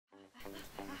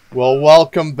Well,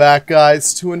 welcome back,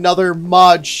 guys, to another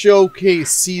Mod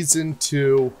Showcase Season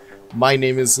 2. My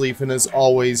name is Leaf, and as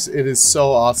always, it is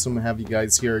so awesome to have you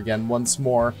guys here again once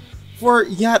more for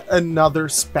yet another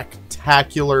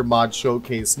spectacular Mod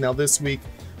Showcase. Now, this week,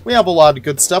 we have a lot of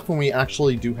good stuff, and we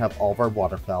actually do have all of our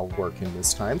waterfowl working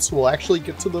this time, so we'll actually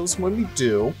get to those when we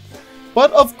do.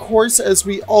 But, of course, as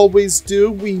we always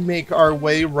do, we make our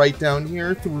way right down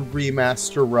here through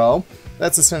Remaster Row.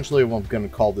 That's essentially what I'm going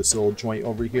to call this little joint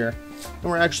over here.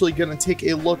 And we're actually going to take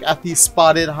a look at the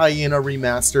Spotted Hyena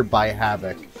Remaster by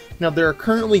Havoc. Now, there are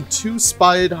currently 2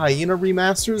 Spotted Hyena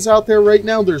remasters out there right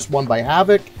now. There's one by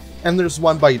Havoc, and there's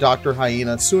one by Dr.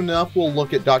 Hyena. Soon enough, we'll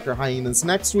look at Dr. Hyena's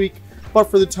next week.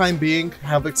 But for the time being,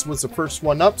 Havoc's was the first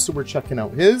one up, so we're checking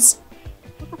out his.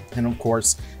 And of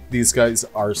course, these guys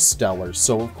are stellar.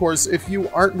 So of course, if you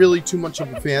aren't really too much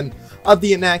of a fan of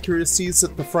the inaccuracies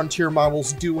that the Frontier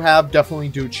models do have, definitely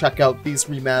do check out these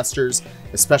remasters,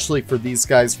 especially for these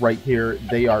guys right here.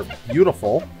 They are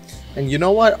beautiful. And you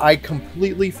know what? I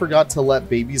completely forgot to let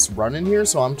babies run in here,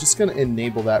 so I'm just going to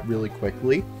enable that really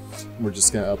quickly. We're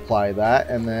just going to apply that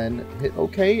and then hit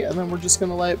OK, and then we're just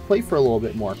going to let it play for a little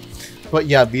bit more. But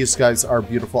yeah, these guys are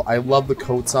beautiful. I love the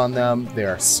coats on them. They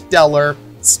are stellar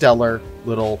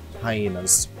little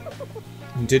hyenas.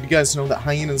 And did you guys know that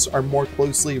hyenas are more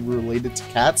closely related to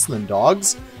cats than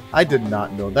dogs? I did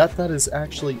not know that. That is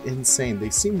actually insane.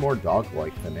 They seem more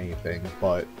dog-like than anything,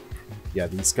 but yeah,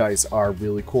 these guys are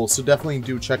really cool. So definitely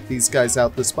do check these guys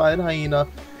out. The Spotted Hyena,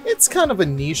 it's kind of a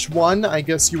niche one. I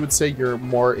guess you would say you're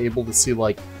more able to see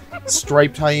like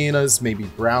striped hyenas, maybe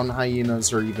brown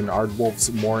hyenas, or even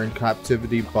aardwolves more in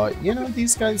captivity, but you know,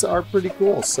 these guys are pretty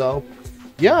cool. So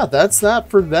yeah, that's that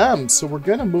for them. So we're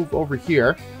gonna move over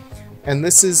here, and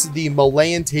this is the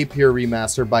Malayan Tapir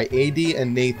remaster by AD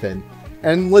and Nathan.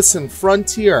 And listen,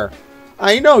 Frontier,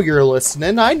 I know you're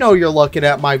listening, I know you're looking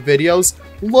at my videos.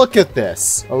 Look at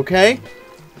this, okay?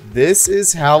 This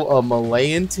is how a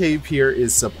Malayan tapir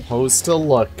is supposed to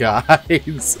look,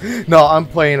 guys. No, I'm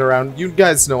playing around. You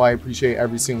guys know I appreciate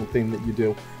every single thing that you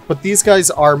do. But these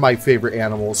guys are my favorite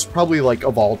animals, probably like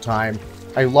of all time.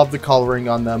 I love the coloring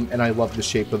on them, and I love the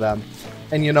shape of them.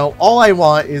 And you know, all I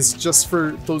want is just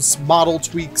for those model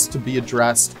tweaks to be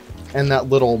addressed, and that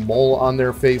little mole on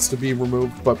their face to be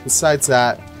removed. But besides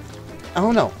that, I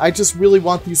don't know. I just really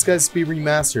want these guys to be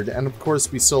remastered. And of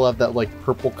course, we still have that like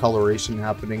purple coloration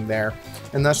happening there.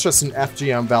 And that's just an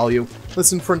FGM value.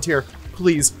 Listen, Frontier,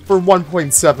 please, for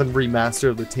 1.7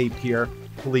 remaster the tapir,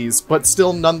 please. But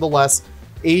still, nonetheless,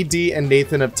 AD and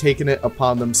Nathan have taken it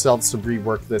upon themselves to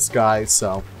rework this guy,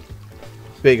 so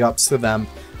big ups to them.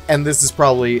 And this is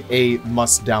probably a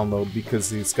must download because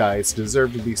these guys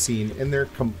deserve to be seen in their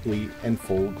complete and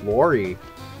full glory.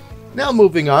 Now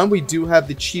moving on, we do have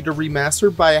the Cheetah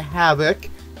remaster by Havoc.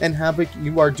 And Havoc,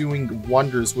 you are doing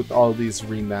wonders with all these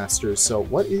remasters. So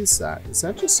what is that? Is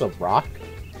that just a rock?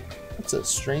 That's a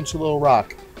strange little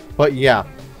rock. But yeah,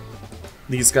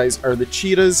 these guys are the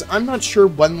cheetahs. I'm not sure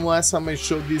when the last time I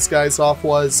showed these guys off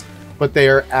was, but they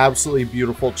are absolutely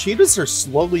beautiful. Cheetahs are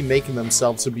slowly making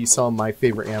themselves to be some of my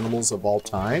favorite animals of all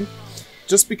time.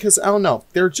 Just because, I don't know,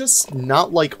 they're just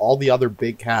not like all the other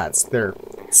big cats. They're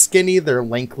skinny, they're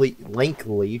lanky,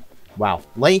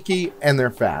 and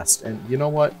they're fast. And you know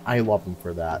what? I love them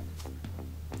for that.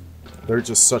 They're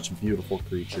just such beautiful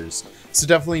creatures. So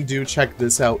definitely do check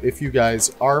this out if you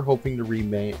guys are hoping to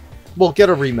remake. Well, get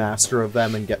a remaster of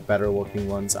them and get better looking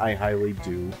ones. I highly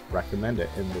do recommend it.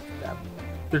 And look at them.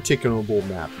 They're taking a little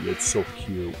nap. It's so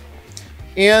cute.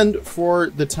 And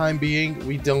for the time being,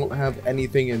 we don't have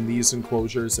anything in these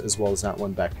enclosures as well as that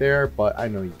one back there. But I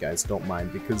know you guys don't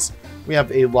mind because we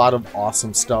have a lot of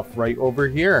awesome stuff right over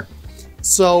here.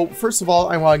 So, first of all,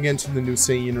 I want to get into the new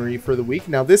scenery for the week.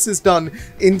 Now, this is done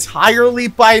entirely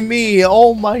by me.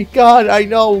 Oh my god, I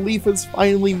know. Leaf has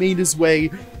finally made his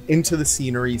way into the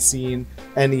scenery scene,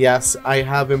 and yes, I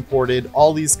have imported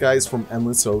all these guys from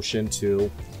Endless Ocean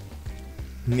too.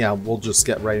 Yeah, we'll just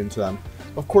get right into them.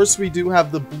 Of course, we do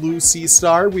have the Blue Sea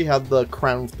Star, we have the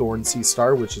Crown of Thorn Sea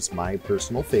Star, which is my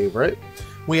personal favorite.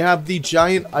 We have the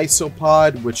Giant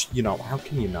Isopod, which, you know, how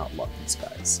can you not love these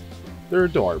guys? They're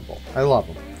adorable. I love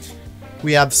them.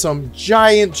 We have some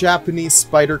giant Japanese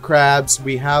spider crabs,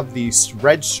 we have these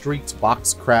red-streaked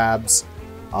box crabs,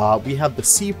 we have the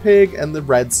Sea Pig and the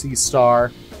Red Sea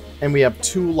Star, and we have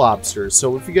 2 lobsters.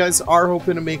 So if you guys are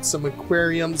hoping to make some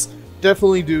aquariums,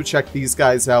 definitely do check these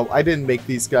guys out. I didn't make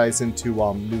these guys into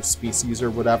new species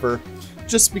or whatever,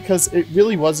 just because it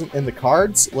really wasn't in the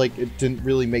cards. Like, it didn't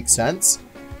really make sense.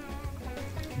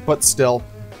 But still,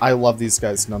 I love these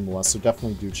guys nonetheless, so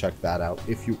definitely do check that out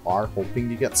if you are hoping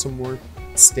to get some more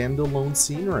standalone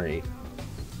scenery.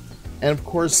 And of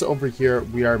course, over here,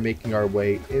 we are making our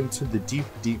way into the deep,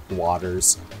 deep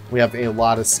waters. We have a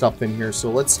lot of stuff in here,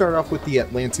 so let's start off with the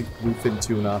Atlantic Bluefin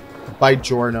Tuna by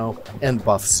Jorno and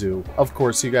Buff Zoo. Of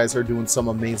course, you guys are doing some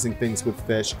amazing things with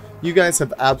fish. You guys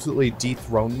have absolutely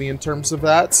dethroned me in terms of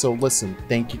that, so listen,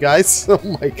 thank you guys.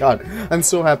 Oh my god, I'm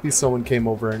so happy someone came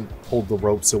over and pulled the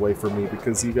ropes away from me,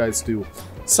 because you guys do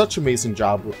such an amazing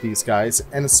job with these guys,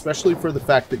 and especially for the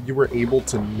fact that you were able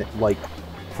to, like,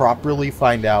 properly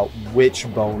find out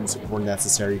which bones were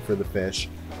necessary for the fish.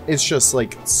 It's just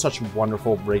like such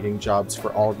wonderful rigging jobs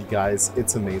for all of you guys.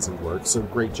 It's amazing work, so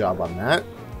great job on that.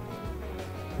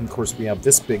 And of course, we have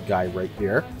this big guy right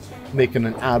here making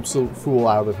an absolute fool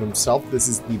out of himself. This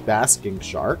is the basking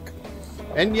shark,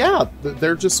 and yeah,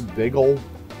 they're just big old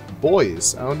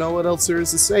boys. I don't know what else there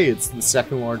is to say. It's the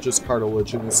second largest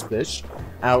cartilaginous fish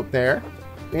out there,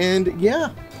 and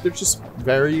yeah, they're just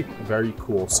very, very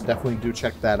cool, so definitely do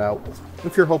check that out.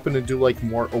 If you're hoping to do like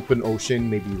more open ocean,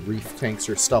 maybe reef tanks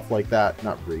or stuff like that.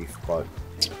 Not reef, but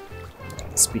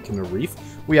speaking of reef,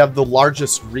 we have the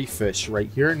largest reef fish right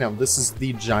here. Now this is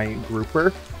the giant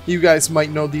grouper. You guys might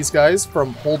know these guys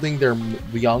from holding their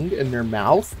young in their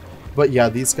mouth. But yeah,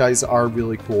 these guys are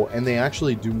really cool, and they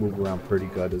actually do move around pretty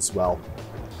good as well.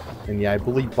 And yeah, I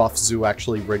believe Buff Zoo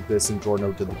actually rigged this and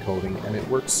Jorno did the coding, and it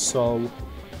works so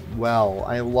well.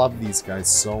 I love these guys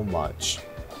so much.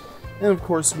 And of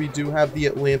course, we do have the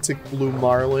Atlantic Blue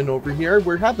Marlin over here.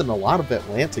 We're having a lot of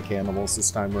Atlantic animals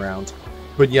this time around.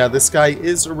 But yeah, this guy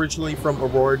is originally from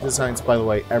Aurora Designs, by the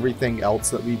way. Everything else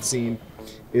that we've seen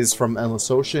is from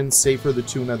Endless Ocean, save for the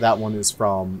tuna. That one is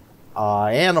from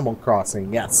Animal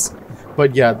Crossing, yes.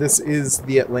 But yeah, this is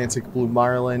the Atlantic Blue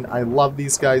Marlin. I love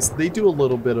these guys. They do a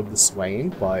little bit of the swaying,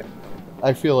 but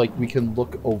I feel like we can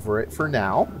look over it for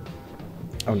now.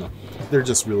 Oh no, they're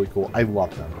just really cool. I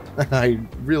love them. I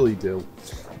really do.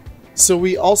 So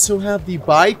we also have the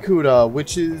Barracuda,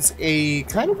 which is a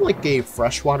kind of like a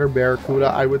freshwater barracuda,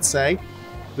 I would say.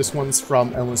 This one's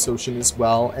from Endless Ocean as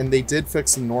well, and they did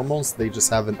fix the normals. They just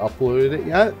haven't uploaded it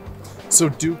yet. So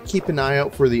do keep an eye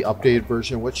out for the updated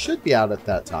version, which should be out at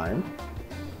that time.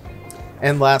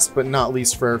 And last but not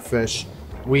least for our fish,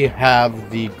 we have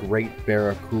the Great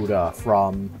Barracuda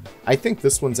from, I think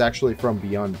this one's actually from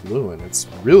Beyond Blue, and it's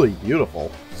really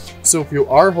beautiful. So if you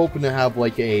are hoping to have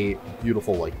like a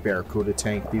beautiful like barracuda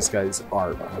tank, these guys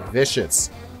are vicious.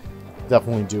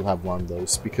 Definitely do have one of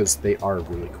those because they are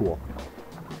really cool.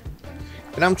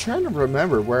 And I'm trying to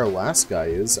remember where our last guy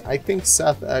is. I think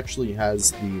Seth actually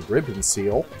has the ribbon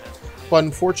seal, but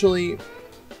unfortunately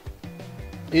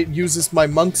it uses my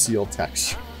monk seal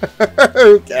texture.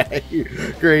 Okay,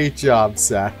 great job,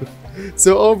 Seth.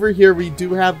 So over here we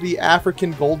do have the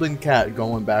African golden cat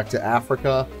going back to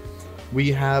Africa.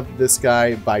 We have this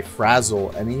guy by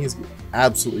Frazzle, and he's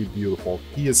absolutely beautiful.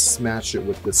 He has smashed it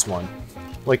with this one.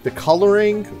 Like the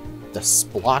coloring, the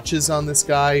splotches on this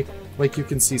guy, like you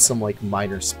can see some like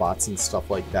minor spots and stuff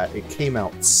like that. It came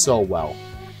out so well.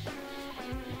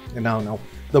 And I don't know,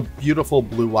 the beautiful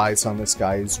blue eyes on this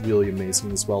guy is really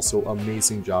amazing as well. So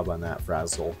amazing job on that,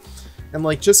 Frazzle. And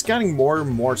like just getting more and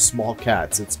more small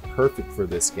cats, it's perfect for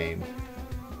this game.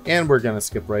 And we're gonna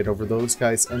skip right over those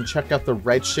guys and check out the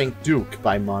Red Shank Duke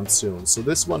by Monsoon. So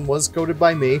this one was coded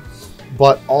by me,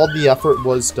 but all the effort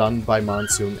was done by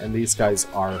Monsoon, and these guys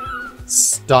are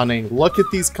stunning. Look at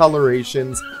these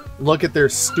colorations. Look at their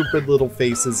stupid little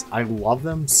faces. I love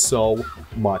them so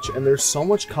much, and there's so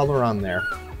much color on there.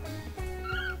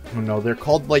 I don't know, they're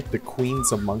called like the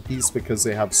Queens of Monkeys because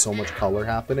they have so much color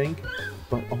happening.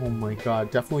 But oh my god,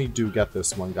 definitely do get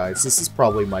this one, guys. This is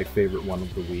probably my favorite one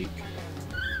of the week.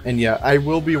 And yeah, I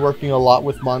will be working a lot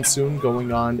with Monsoon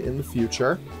going on in the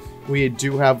future. We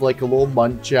do have like a little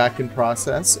muntjac in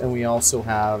process, and we also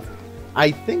have,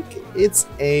 I think it's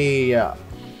a,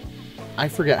 I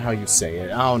forget how you say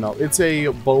it. I don't know. It's a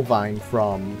bovine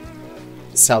from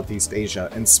Southeast Asia.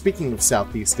 And speaking of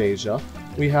Southeast Asia,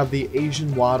 we have the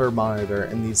Asian water monitor,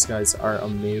 and these guys are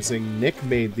amazing. Nick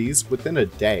made these within a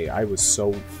day. I was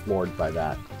so floored by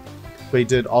that. But he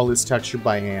did all his texture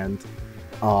by hand.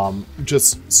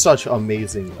 Just such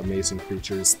amazing, amazing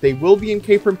creatures. They will be in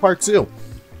Capron Park Zoo.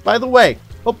 By the way,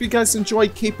 hope you guys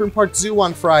enjoyed Capron Park Zoo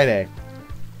on Friday.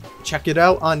 Check it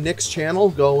out on Nick's channel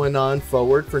going on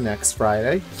forward for next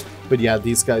Friday. But yeah,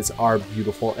 these guys are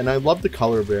beautiful, and I love the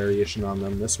color variation on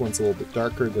them. This one's a little bit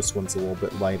darker, this one's a little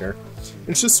bit lighter.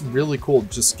 It's just really cool. It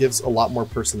just gives a lot more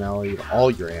personality to all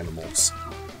your animals.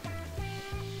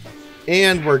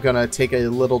 And we're gonna take a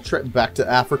little trip back to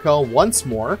Africa once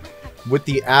more with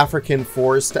the African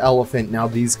forest elephant. Now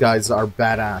these guys are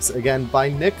badass. Again, by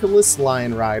Nicholas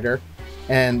LionRider.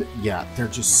 And yeah, they're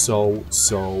just so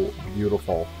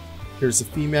beautiful. Here's a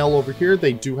female over here.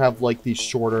 They do have, like, these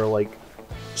shorter, like,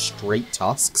 straight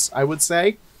tusks, I would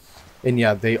say. And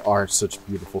yeah, they are such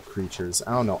beautiful creatures.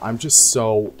 I don't know. I'm just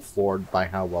so floored by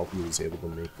how well he was able to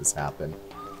make this happen.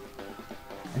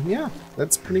 And yeah,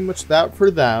 that's pretty much that for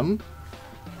them.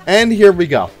 And here we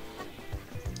go.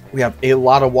 We have a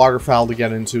lot of waterfowl to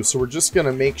get into, so we're just going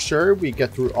to make sure we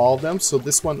get through all of them. So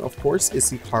this one, of course, is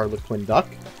the Harlequin duck.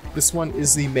 This one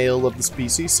is the male of the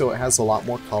species, so it has a lot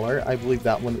more color. I believe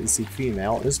that one is the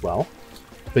female as well.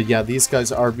 But yeah, these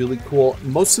guys are really cool.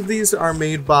 Most of these are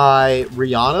made by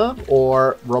Rihanna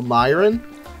or Ronmayron.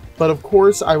 But of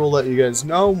course, I will let you guys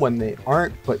know when they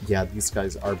aren't. But yeah, these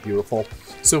guys are beautiful.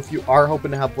 So if you are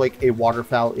hoping to have like a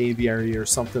waterfowl aviary or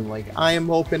something like I am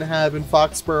hoping to have in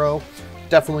Foxborough,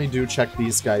 definitely do check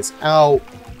these guys out.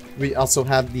 We also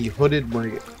have the hooded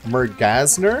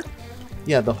Merganser.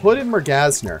 Yeah, the hooded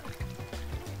Merganser.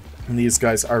 And these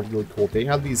guys are really cool. They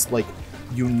have these like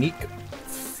unique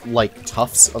like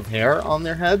tufts of hair on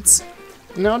their heads.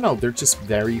 No, they're just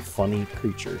very funny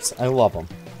creatures. I love them.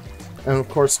 And of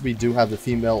course, we do have the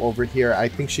female over here. I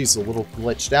think she's a little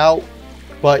glitched out.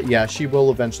 But yeah, she will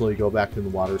eventually go back in the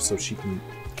water so she can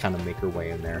kind of make her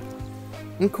way in there.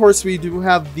 And of course, we do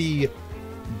have the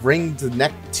ringed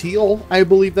neck teal. I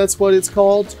believe that's what it's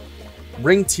called.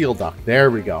 Ringed teal duck.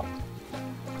 There we go.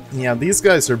 Yeah, these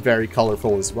guys are very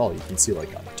colorful as well. You can see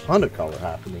like a ton of color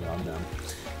happening on them.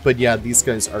 But yeah, these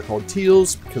guys are called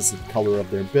teals because of the color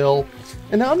of their bill.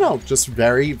 And I don't know, just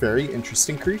very, very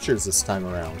interesting creatures this time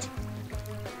around.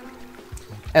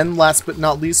 And last but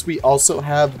not least, we also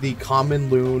have the common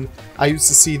loon. I used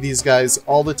to see these guys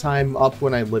all the time up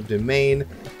when I lived in Maine.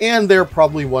 And they're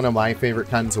probably one of my favorite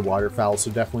kinds of waterfowl,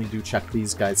 so definitely do check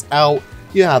these guys out.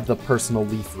 You have the personal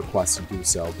leaf request to do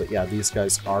so. But yeah, these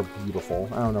guys are beautiful.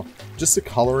 I don't know, just the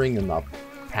coloring and the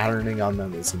patterning on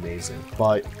them is amazing.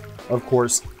 But of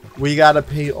course, we gotta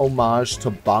pay homage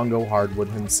to BongoHardwood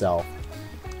himself.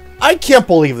 I can't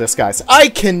believe this, guys. I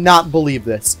cannot believe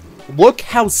this. Look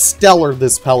how stellar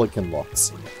this pelican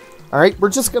looks. Alright, we're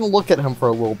just gonna look at him for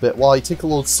a little bit while I take a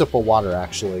little sip of water,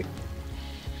 actually.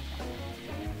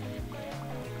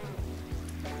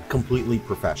 Completely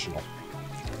professional.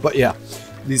 But yeah,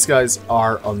 these guys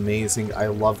are amazing. I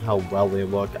love how well they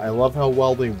look. I love how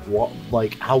well they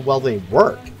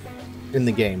work in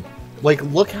the game. Like,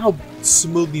 look how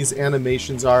smooth these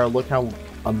animations are. Look how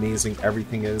amazing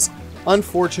everything is.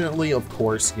 Unfortunately, of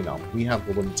course, you know, we have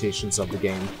the limitations of the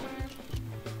game.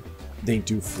 They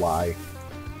do fly.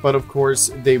 But of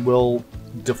course, they will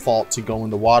default to go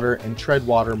in the water and tread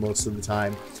water most of the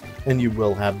time. And you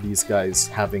will have these guys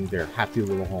having their happy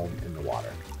little home in the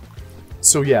water.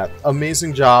 So yeah,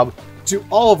 amazing job to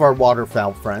all of our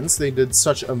waterfowl friends. They did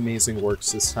such amazing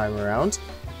works this time around.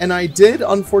 And I did,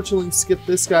 unfortunately, skip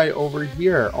this guy over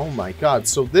here. Oh my god.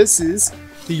 So this is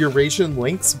the Eurasian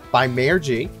Lynx by Mayor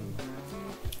G.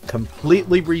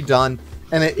 Completely redone.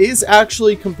 And it is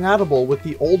actually compatible with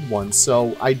the old one.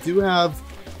 So I do have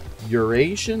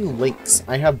Eurasian Lynx.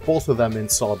 I have both of them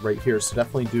installed right here. So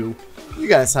definitely do. You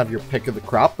guys have your pick of the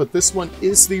crop. But this one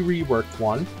is the reworked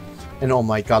one. And oh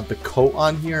my god, the coat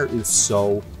on here is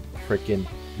so freaking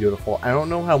beautiful. I don't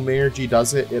know how Mayor G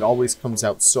does it. It always comes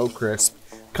out so crisp.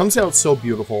 Comes out so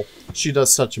beautiful. She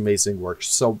does such amazing work.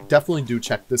 So definitely do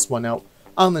check this one out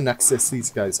on the Nexus. These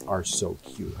guys are so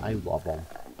cute. I love them.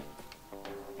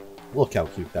 Look how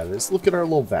cute that is. Look at our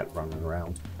little vet running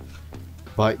around.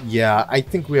 But yeah, I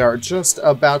think we are just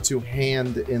about to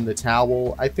hand in the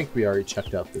towel. I think we already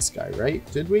checked out this guy, right?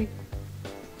 Did we?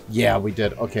 Yeah, we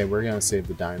did. Okay, we're going to save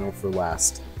the dino for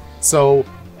last. So,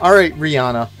 alright,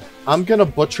 Rihanna. I'm going to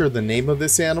butcher the name of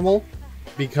this animal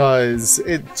because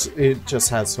it just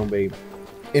has so many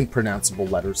impronounceable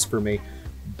letters for me.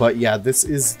 But yeah, this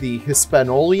is the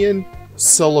Hispaniolan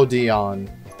Solendon.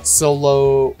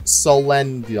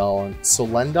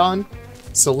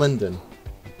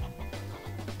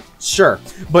 Sure.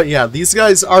 But yeah, these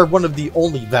guys are one of the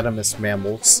only venomous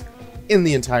mammals in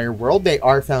the entire world. They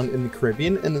are found in the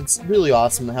Caribbean, and it's really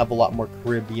awesome to have a lot more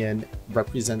Caribbean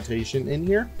representation in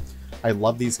here. I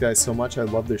love these guys so much. I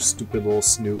love their stupid little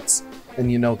snoots.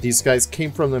 And you know, these guys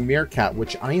came from the meerkat,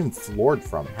 which I am floored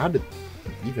from. How did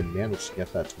you even manage to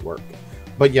get that to work?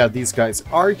 But yeah, these guys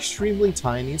are extremely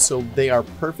tiny, so they are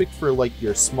perfect for like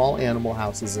your small animal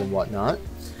houses and whatnot.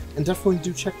 And definitely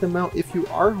do check them out if you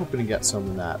are hoping to get some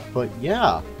of that. But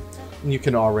yeah, and you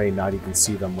can already not even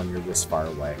see them when you're this far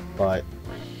away. But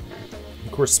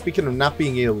of course, speaking of not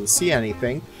being able to see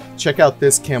anything, check out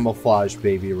this camouflage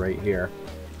baby right here.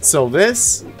 So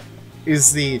this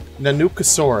is the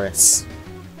Nanucosaurus.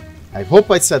 I hope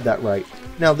I said that right.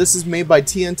 Now, this is made by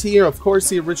TNT. Of course,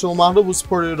 the original model was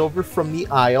ported over from the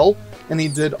Isle, and he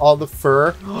did all the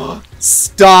fur.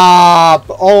 Stop!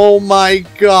 Oh my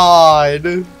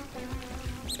god!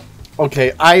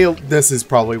 Okay, this is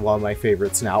probably one of my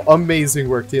favorites now. Amazing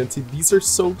work, TNT. These are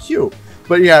so cute.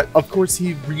 But yeah, of course,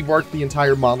 he reworked the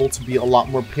entire model to be a lot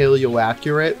more paleo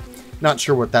accurate. Not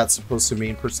sure what that's supposed to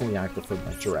mean. Personally, I prefer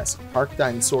my Jurassic Park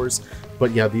dinosaurs.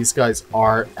 But yeah, these guys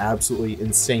are absolutely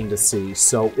insane to see.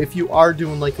 So if you are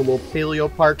doing like a little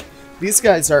paleo park, these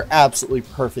guys are absolutely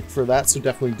perfect for that. So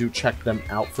definitely do check them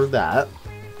out for that.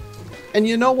 And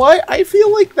you know what? I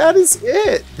feel like that is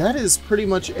it. That is pretty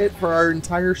much it for our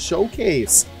entire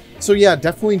showcase. So yeah,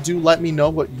 definitely do let me know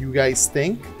what you guys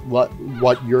think. What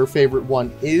your favorite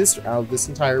one is out of this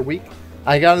entire week.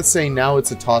 I gotta say, now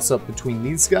it's a toss-up between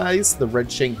these guys, the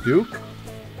Red Shank Duke.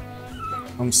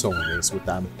 I'm so amazed with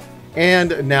them.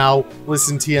 And now,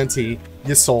 listen, TNT,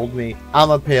 you sold me. I'm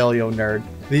a paleo nerd.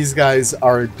 These guys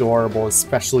are adorable,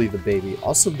 especially the baby.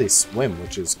 Also, they swim,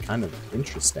 which is kind of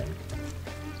interesting.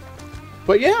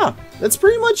 But yeah, that's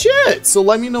pretty much it. So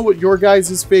let me know what your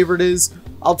guys' favorite is.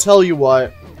 I'll tell you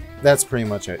what, that's pretty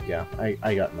much it. Yeah,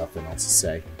 I got nothing else to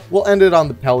say. We'll end it on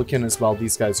the Pelican as well.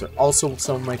 These guys are also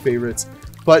some of my favorites.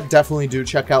 But definitely do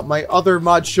check out my other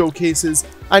mod showcases.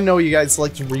 I know you guys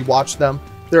like to rewatch them.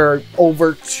 There are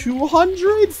over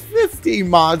 250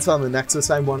 mods on the Nexus,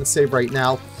 I want to say right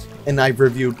now. And I've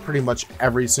reviewed pretty much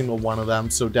every single one of them.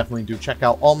 So definitely do check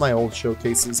out all my old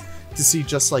showcases to see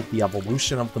just like the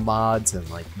evolution of the mods and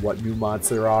like what new mods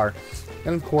there are.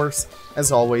 And of course,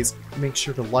 as always, make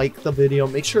sure to like the video,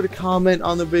 make sure to comment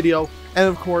on the video, and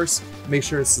of course, make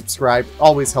sure to subscribe.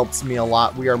 Always helps me a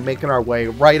lot. We are making our way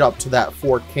right up to that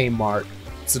 4K mark,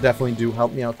 so definitely do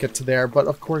help me out get to there. But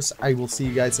of course, I will see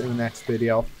you guys in the next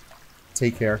video.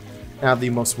 Take care, and have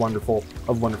the most wonderful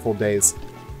of wonderful days.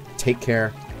 Take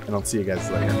care, and I'll see you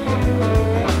guys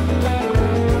later.